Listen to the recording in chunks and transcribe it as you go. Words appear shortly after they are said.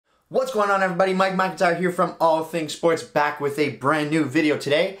What's going on, everybody? Mike McIntyre here from All Things Sports, back with a brand new video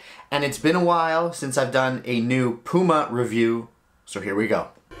today. And it's been a while since I've done a new Puma review, so here we go.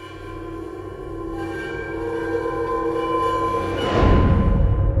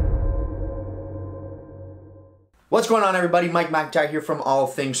 What's going on, everybody? Mike McIntyre here from All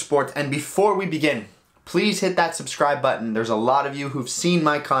Things Sports. And before we begin, please hit that subscribe button. There's a lot of you who've seen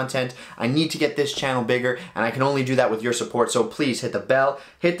my content. I need to get this channel bigger, and I can only do that with your support. So please hit the bell,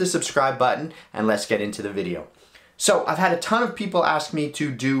 hit the subscribe button, and let's get into the video. So I've had a ton of people ask me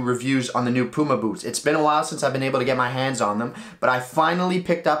to do reviews on the new Puma boots. It's been a while since I've been able to get my hands on them, but I finally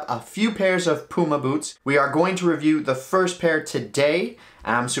picked up a few pairs of Puma boots. We are going to review the first pair today,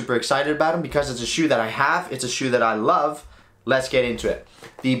 and I'm super excited about them because it's a shoe that I have, it's a shoe that I love. Let's get into it.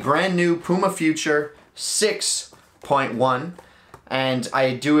 The brand new Puma Future 6.1, and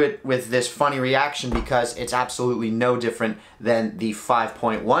I do it with this funny reaction because it's absolutely no different than the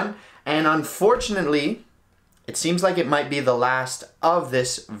 5.1, and unfortunately it seems like it might be the last of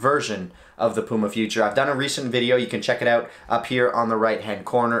this version of the Puma Future. I've done a recent video, you can check it out up here on the right hand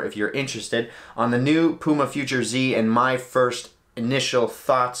corner if you're interested, on the new Puma Future Z and my first initial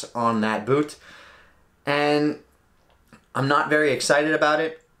thoughts on that boot. And I'm not very excited about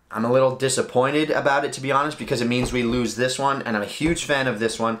it. I'm a little disappointed about it, to be honest, because it means we lose this one, and I'm a huge fan of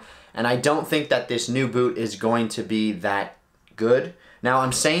this one, and I don't think that this new boot is going to be that good. Now,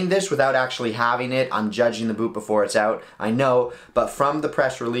 I'm saying this without actually having it. I'm judging the boot before it's out, I know, but from the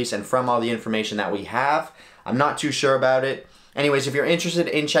press release and from all the information that we have, I'm not too sure about it. Anyways, if you're interested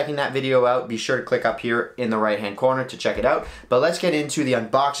in checking that video out, be sure to click up here in the right-hand corner to check it out. But let's get into the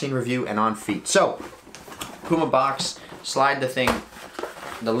unboxing review and on feet. So, Puma box, slide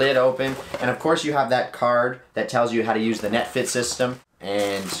the lid open, and of course you have that card that tells you how to use the net fit system,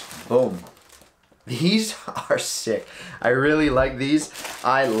 and boom. These are sick. I really like these.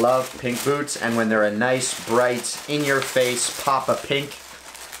 I love pink boots, and when they're a nice, bright, in-your-face pop of pink,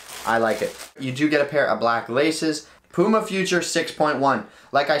 I like it. You do get a pair of black laces. Puma Future 6.1.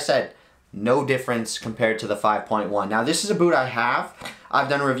 Like I said, no difference compared to the 5.1. Now, this is a boot I have. I've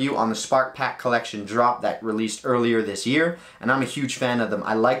done a review on the Spark Pack Collection drop that released earlier this year, and I'm a huge fan of them.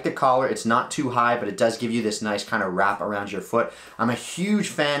 I like the collar. It's not too high, but it does give you this nice kind of wrap around your foot. I'm a huge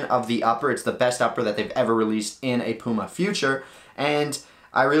fan of the upper. It's the best upper that they've ever released in a Puma Future, and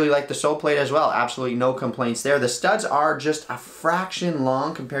I really like the sole plate as well. Absolutely no complaints there. The studs are just a fraction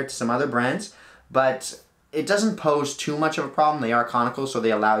long compared to some other brands, but it doesn't pose too much of a problem. They are conical, so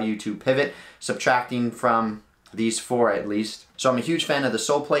they allow you to pivot, subtracting from these four at least. So I'm a huge fan of the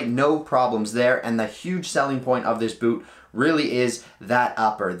sole plate, no problems there, and the huge selling point of this boot really is that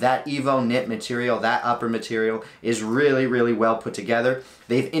upper. That Evo knit material, that upper material is really, really well put together.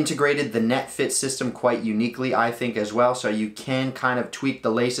 They've integrated the net fit system quite uniquely, I think, as well, so you can kind of tweak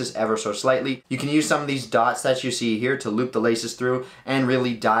the laces ever so slightly. You can use some of these dots that you see here to loop the laces through and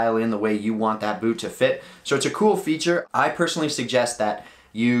really dial in the way you want that boot to fit. So it's a cool feature. I personally suggest that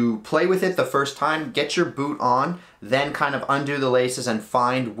you play with it the first time, get your boot on, then kind of undo the laces and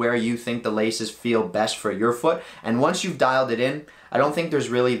find where you think the laces feel best for your foot. And once you've dialed it in, I don't think there's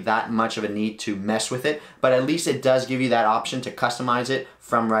really that much of a need to mess with it, but at least it does give you that option to customize it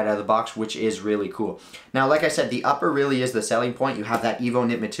from right out of the box, which is really cool. Now, like I said, the upper really is the selling point. You have that Evo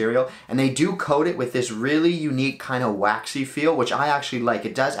knit material, and they do coat it with this really unique kind of waxy feel, which I actually like.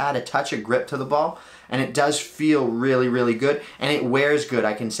 It does add a touch of grip to the ball, and it does feel really, really good, and it wears good.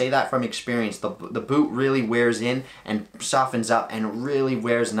 I can say that from experience. The boot really wears in and softens up and really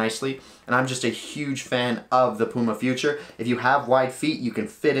wears nicely, and I'm just a huge fan of the Puma Future. If you have wide feet, you can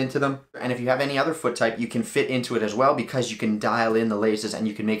fit into them, and if you have any other foot type, you can fit into it as well because you can dial in the laces and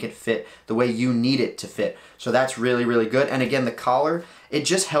you can make it fit the way you need it to fit. So that's really, really good. And again, the collar, it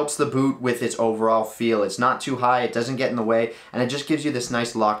just helps the boot with its overall feel. It's not too high, it doesn't get in the way, and it just gives you this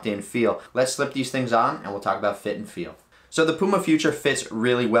nice locked in feel. Let's slip these things on and we'll talk about fit and feel. So the Puma Future fits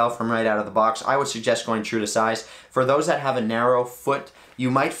really well from right out of the box. I would suggest going true to size. For those that have a narrow foot,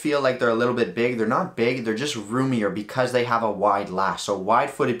 you might feel like they're a little bit big. They're not big, they're just roomier because they have a wide lash. So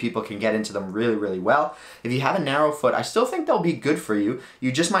wide-footed people can get into them really, really well. If you have a narrow foot, I still think they'll be good for you.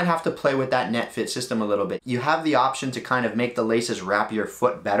 You just might have to play with that net fit system a little bit. You have the option to kind of make the laces wrap your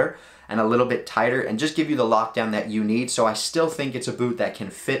foot better and a little bit tighter and just give you the lockdown that you need. So I still think it's a boot that can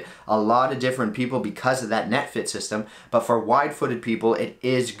fit a lot of different people because of that net fit system. But for wide-footed people, it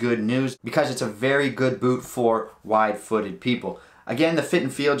is good news because it's a very good boot for wide-footed people. Again, the fit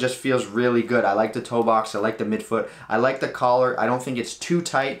and feel just feels really good. I like the toe box, I like the midfoot, I like the collar. I don't think it's too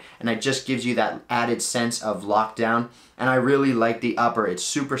tight, and it just gives you that added sense of lockdown. And I really like the upper. It's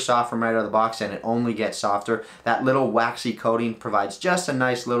super soft from right out of the box, and it only gets softer. That little waxy coating provides just a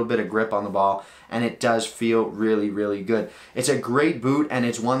nice little bit of grip on the ball, and it does feel really, really good. It's a great boot, and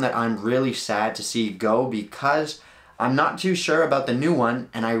it's one that I'm really sad to see go because I'm not too sure about the new one,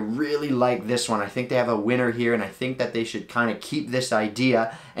 and I really like this one. I think they have a winner here, and I think that they should kind of keep this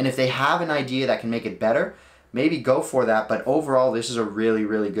idea. And if they have an idea that can make it better, maybe go for that. But overall, this is a really,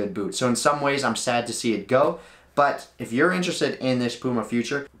 really good boot. So in some ways, I'm sad to see it go. But if you're interested in this Puma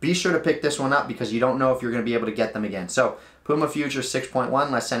Future, be sure to pick this one up because you don't know if you're going to be able to get them again. So Puma Future 6.1,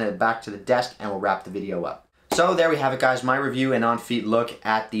 let's send it back to the desk and we'll wrap the video up. So there we have it, guys, my review and on-feet look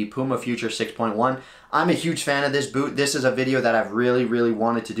at the Puma Future 6.1. I'm a huge fan of this boot. This is a video that I've really, really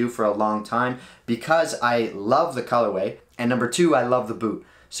wanted to do for a long time because I love the colorway, and number two, I love the boot.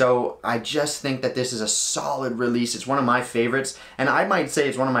 So I just think that this is a solid release. It's one of my favorites, and I might say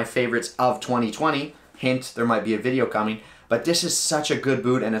it's one of my favorites of 2020. Hint, there might be a video coming. But this is such a good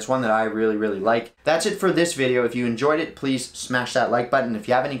boot, and it's one that I really, really like. That's it for this video. If you enjoyed it, please smash that like button. If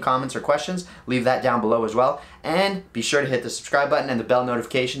you have any comments or questions, leave that down below as well. And be sure to hit the subscribe button and the bell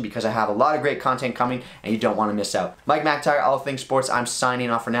notification because I have a lot of great content coming and you don't want to miss out. Mike McIntyre, All Things Sports. I'm signing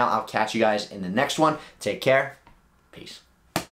off for now. I'll catch you guys in the next one. Take care. Peace.